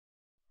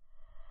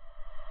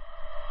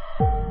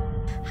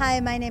Hi,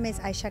 my name is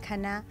Aisha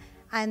Khanna.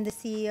 I'm the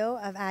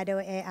CEO of ADO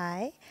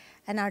AI,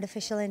 an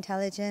artificial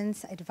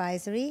intelligence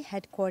advisory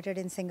headquartered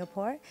in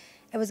Singapore.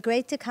 It was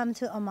great to come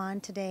to Oman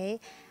today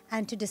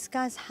and to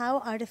discuss how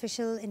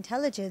artificial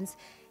intelligence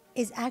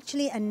is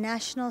actually a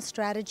national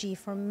strategy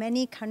for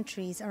many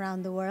countries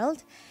around the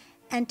world,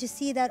 and to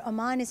see that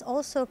Oman is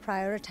also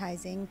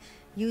prioritizing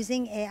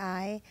using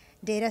AI,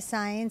 data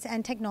science,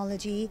 and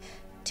technology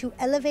to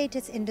elevate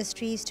its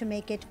industries to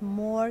make it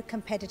more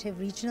competitive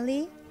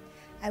regionally.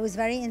 I was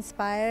very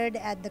inspired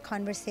at the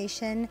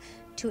conversation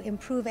to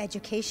improve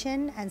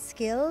education and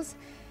skills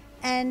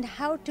and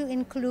how to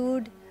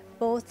include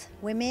both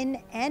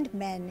women and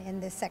men in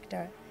this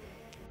sector.